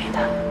让给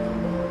他。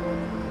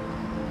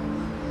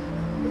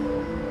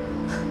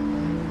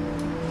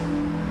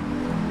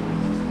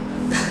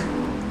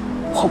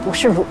我不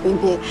是鲁彬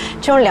彬，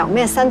这种两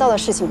面三刀的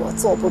事情我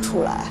做不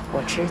出来。我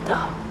知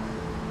道。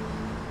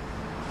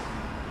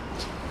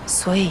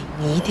所以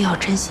你一定要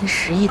真心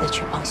实意的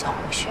去帮萧红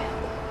雪，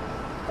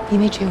因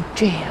为只有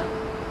这样，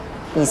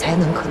你才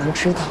可能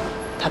知道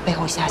他背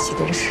后下棋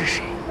的人是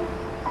谁，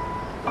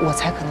我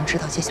才可能知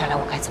道接下来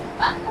我该怎么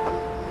办。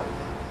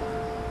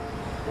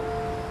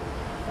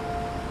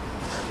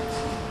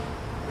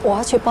我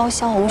要去帮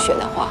萧红雪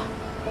的话，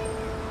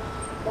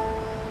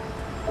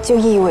就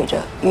意味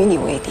着与你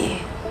为敌。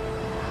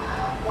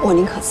我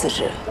宁可辞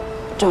职，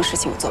这种事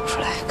情我做不出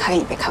来，开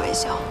你别开玩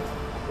笑。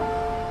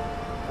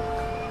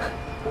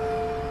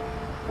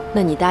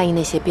那你答应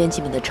那些编辑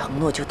们的承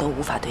诺就都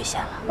无法兑现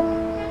了。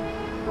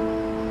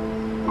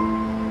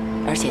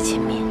而且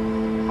秦敏，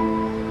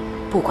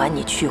不管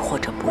你去或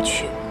者不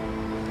去，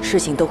事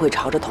情都会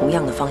朝着同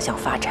样的方向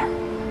发展。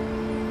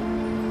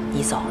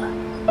你走了，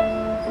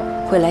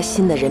会来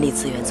新的人力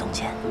资源总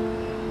监，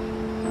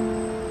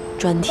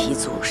专题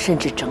组甚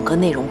至整个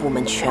内容部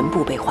门全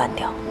部被换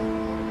掉。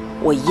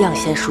我一样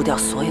先输掉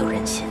所有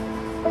人心，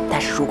但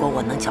是如果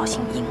我能侥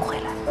幸赢回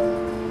来，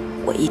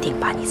我一定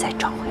把你再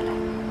找回来。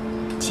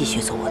继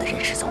续做我的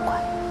人事总管。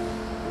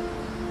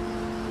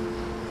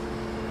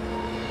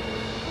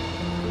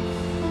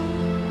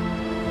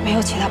没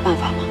有其他办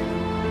法吗？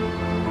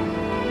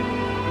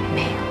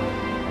没有。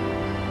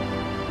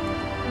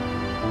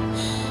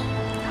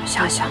我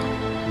想想。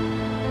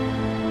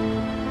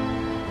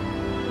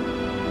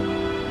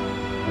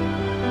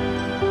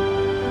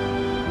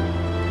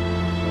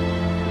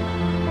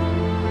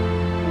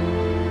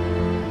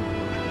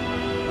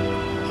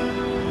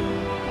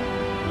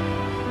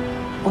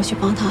我去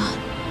帮他，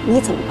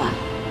你怎么办？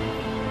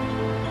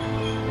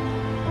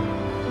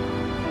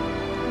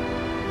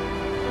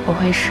我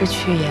会失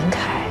去严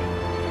凯，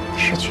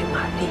失去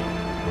玛丽，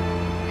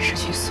失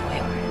去所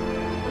有人。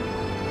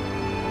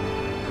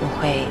我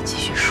会继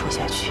续输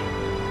下去，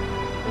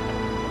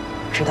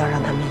直到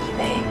让他们以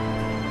为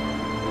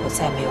我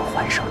再没有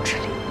还手之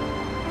力。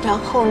然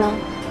后呢？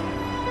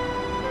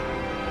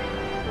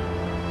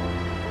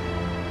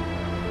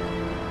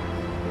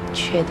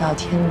却到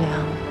天凉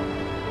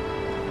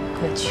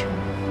各求。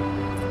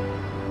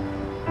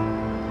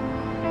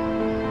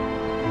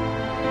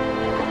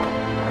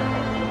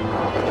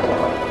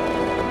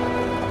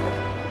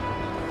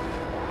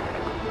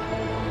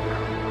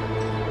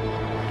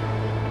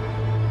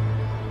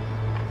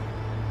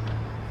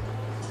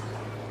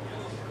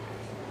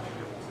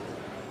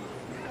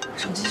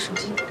手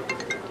机。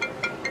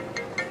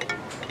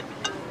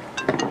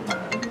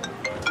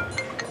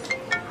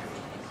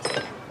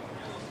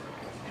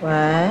喂。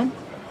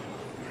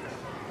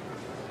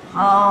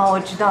哦，我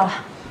知道了，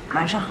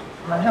马上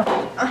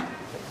啊！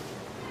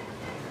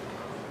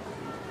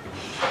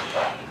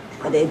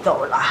我得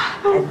走了，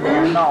还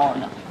在那闹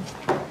呢。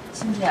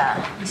欣姐，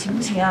你行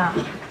不行啊？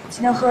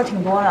今天喝的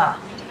挺多的。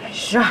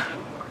是。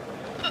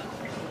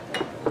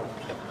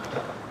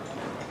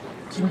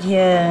今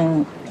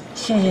天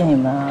谢谢你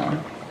们啊，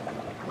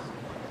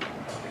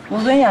我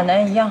跟亚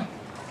楠一样，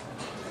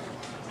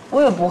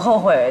我也不后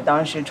悔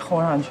当时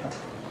冲上去。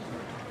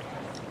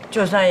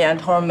就算严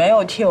头没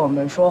有替我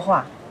们说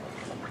话，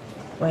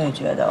我也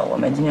觉得我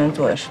们今天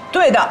做的是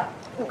对的。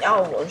要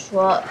我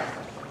说，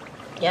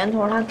严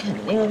头他肯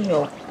定是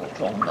有苦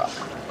衷的。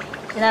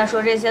现在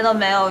说这些都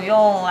没有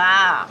用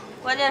啊，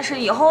关键是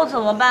以后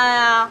怎么办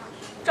呀？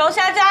找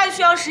下家也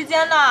需要时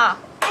间呢。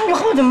以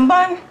后怎么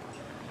办？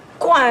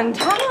管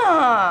他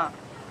呢。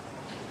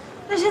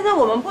那现在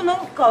我们不能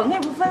搞内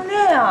部分裂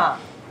呀。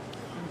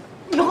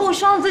以后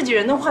伤自己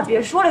人的话别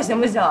说了，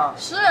行不行？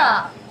是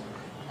啊。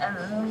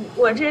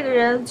我这个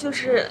人就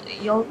是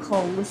有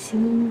口无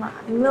心嘛，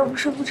你们又不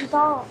是不知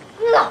道。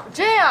你老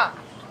这样，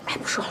哎，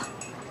不说了。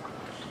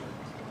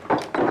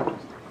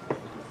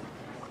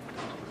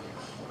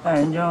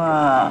反正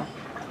啊，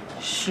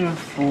是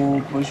福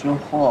不是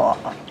祸，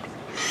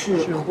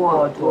是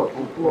祸躲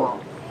不过。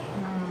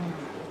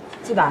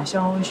自打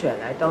萧红雪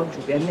来当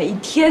主编那一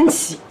天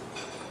起，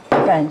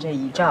干这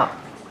一仗，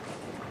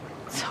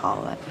早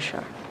晚的事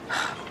儿。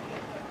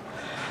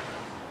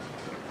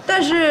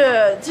但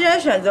是既然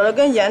选择了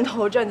跟岩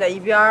头站在一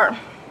边儿，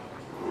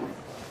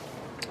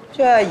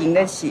就要赢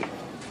得起，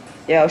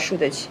也要输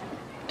得起，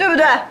对不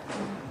对？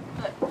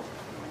对。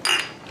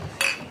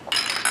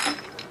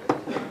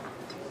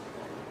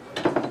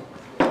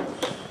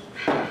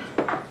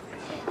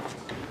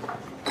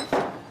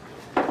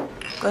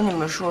跟你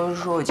们说一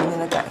说我今天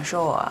的感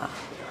受啊。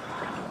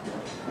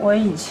我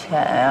以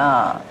前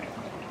啊，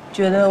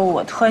觉得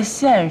我特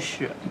现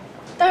实，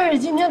但是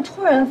今天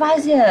突然发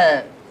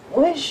现。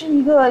我也是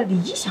一个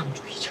理想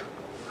主义者。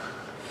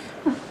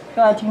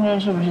这话听着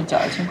是不是矫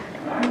情？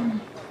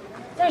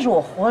但是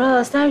我活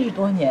了30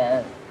多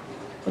年，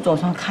我总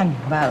算看明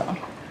白了，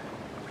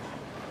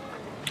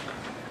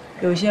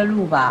有些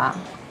路吧，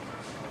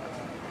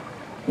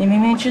你明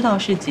明知道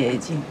是捷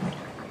径，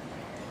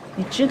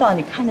你知道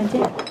你看得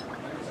见，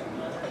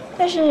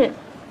但是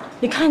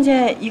你看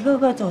见一个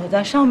个走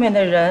在上面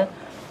的人，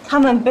他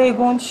们卑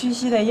躬屈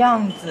膝的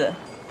样子，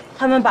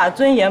他们把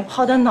尊严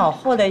抛在脑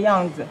后的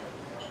样子，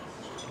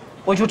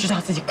我就知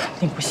道自己肯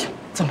定不行，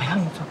怎么样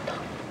也做不到。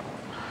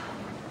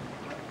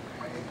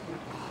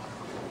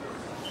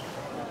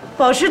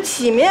保持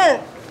体面，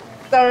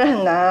当然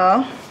很难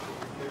啊。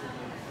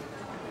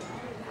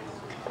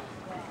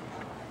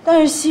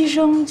但是牺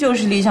牲就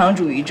是理想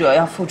主义者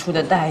要付出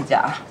的代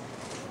价。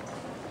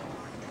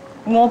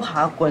摸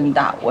爬滚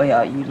打，我也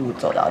要一路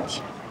走到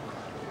底。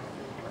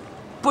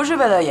不是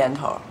为了颜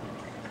头，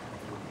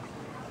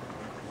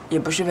也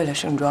不是为了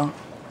盛装，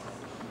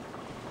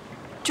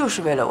就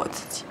是为了我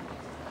自己。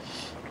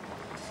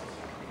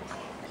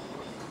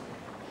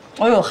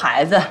我有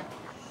孩子，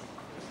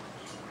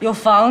有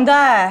房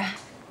贷，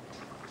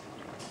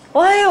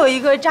我还有一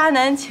个渣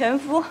男前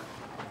夫，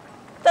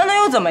但那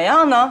又怎么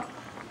样呢？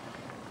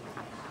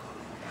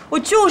我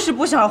就是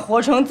不想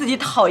活成自己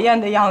讨厌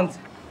的样子，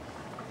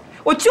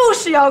我就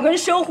是要跟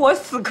生活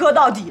死磕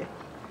到底。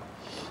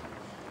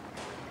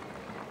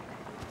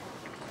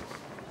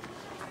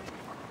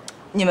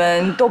你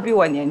们都比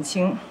我年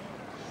轻，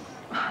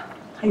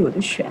还有的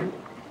选。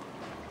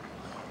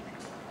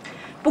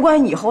不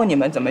管以后你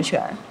们怎么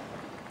选，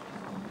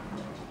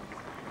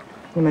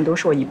你们都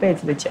是我一辈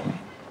子的姐妹。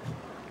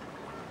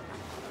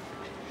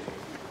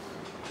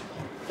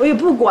我也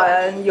不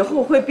管以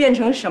后会变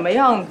成什么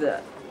样子，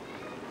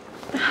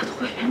大家都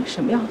会变成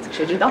什么样子，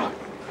谁知道？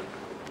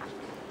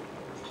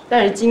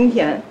但是今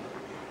天，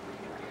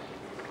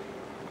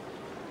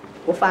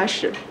我发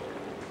誓，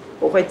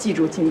我会记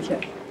住今天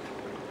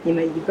你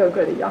们一个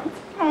个的样子。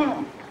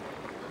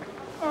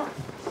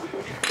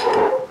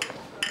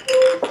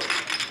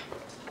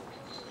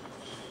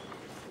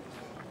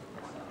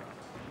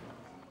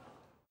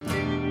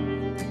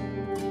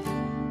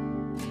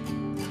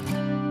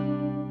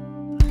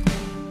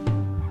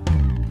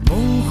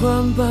梦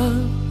幻般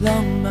浪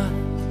漫，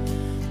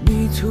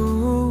迷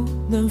途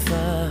能返，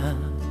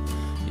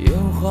烟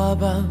花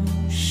般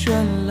绚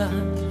烂，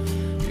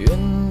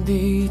原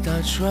地打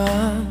转。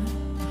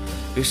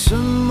被什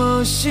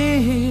么吸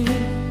引？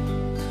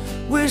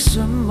为什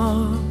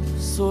么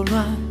所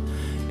乱？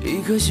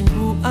一颗心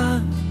不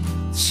安，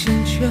缱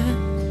绻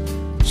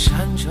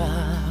辗转。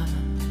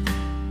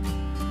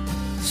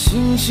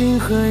星星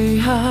和遗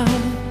憾，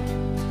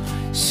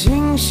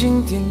星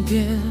星点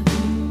点，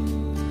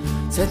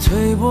在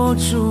推波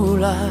助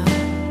澜。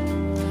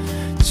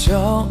骄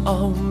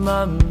傲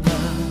慢慢，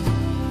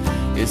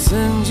也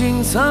曾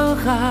经沧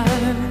海，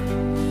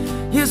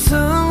也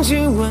曾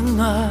经温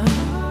暖。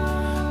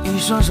一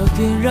双手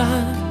点燃，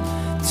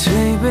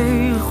推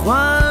杯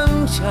换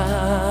盏。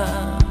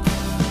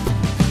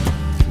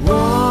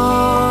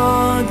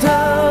我的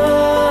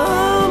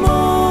梦，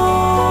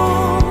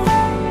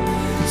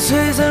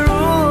璀璨如朗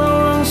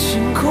朗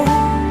星空，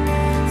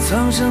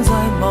藏身在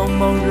茫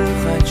茫人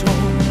海中，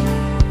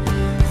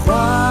怀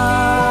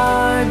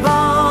抱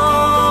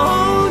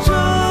着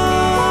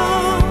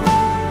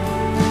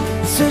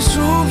最初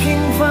平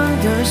凡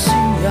的信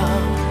仰，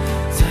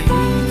在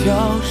一条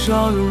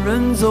少有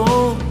人走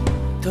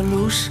的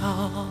路上。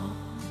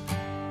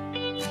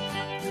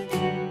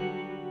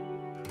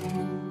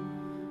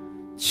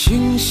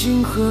星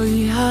星和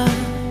遗憾，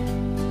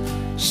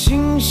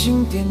星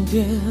星点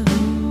点，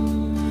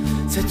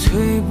在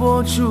推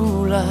波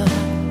助澜。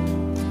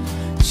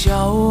骄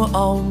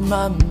傲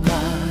慢慢，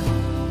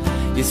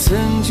也曾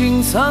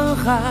经沧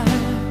海，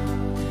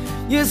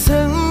也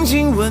曾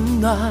经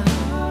温暖。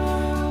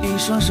一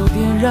双手点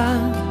燃，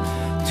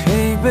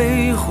推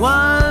杯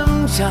换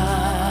盏。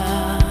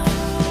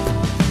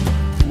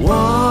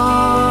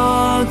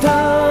我的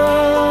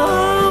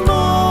梦，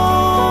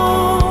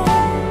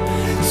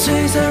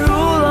璀璨如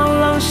朗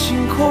朗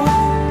星空，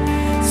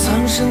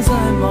藏身在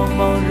茫茫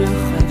人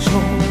海中，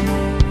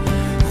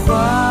怀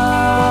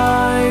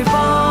抱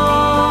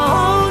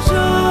着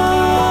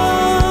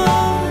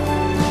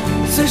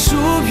最初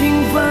平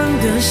凡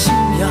的信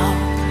仰，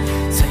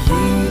在一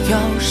条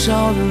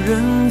少有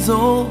人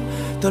走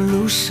的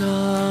路上。